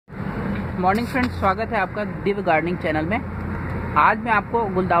Morning friends, स्वागत है आपका दिव्य गार्डनिंग चैनल में। आज मैं आपको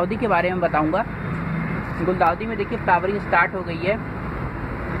गुलदाउदी के बारे में बताऊंगा। गुलदाउदी में देखिए फ्लावरिंग स्टार्ट हो गई है।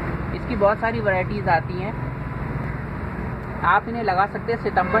 इसकी बहुत सारी वैरायटीज आती हैं। आप इन्हें लगा सकते हैं,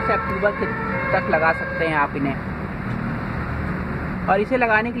 सितंबर से अक्टूबर तक लगा सकते हैं आप इन्हें। और इसे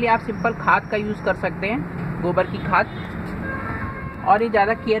लगाने के लिए आप सिंपल खाद का यूज़ कर सकते हैं, गोबर की खाद। और ये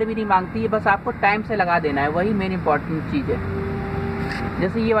ज़्यादा केयर भी नहीं मांगती है, बस आपको टाइम से लगा देना है, वही मेन इंपॉर्टेंट चीज़ है।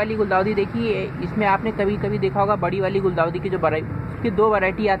 जैसे ये वाली गुलदाउदी देखिए, इसमें आपने कभी कभी देखा होगा बड़ी वाली गुलदाउदी की जो इसकी दो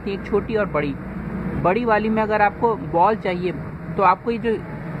वैरायटी आती है, एक छोटी और बड़ी। बड़ी वाली में अगर आपको बॉल चाहिए तो आपको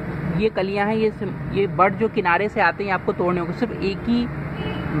ये कलियां हैं, ये बड जो किनारे से आते हैं आपको तोड़ने होंगे। सिर्फ एक ही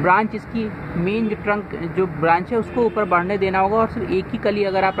ब्रांच, इसकी मेन जो ट्रंक जो ब्रांच है उसको ऊपर बढ़ने देना होगा, और सिर्फ एक ही कली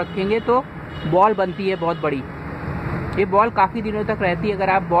अगर आप रखेंगे तो बॉल बनती है बहुत बड़ी। ये बॉल काफ़ी दिनों तक रहती है। अगर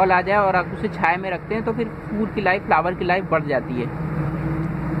आप बॉल आ जाए और आप उसे छाया में रखते हैं तो फिर फूल की लाइफ, फ्लावर की लाइफ बढ़ जाती है।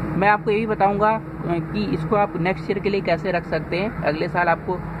 मैं आपको ये भी बताऊंगा कि इसको आप नेक्स्ट ईयर के लिए कैसे रख सकते हैं। अगले साल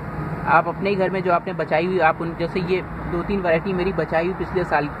आप अपने ही घर में जो आपने बचाई हुई, आप जैसे ये 2-3 वैरायटी मेरी बचाई हुई पिछले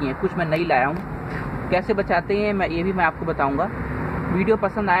साल की हैं, कुछ मैं नई लाया हूँ। कैसे बचाते हैं ये भी मैं आपको बताऊँगा। वीडियो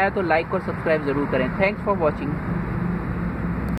पसंद आया तो लाइक और सब्सक्राइब ज़रूर करें। Thanks for watching.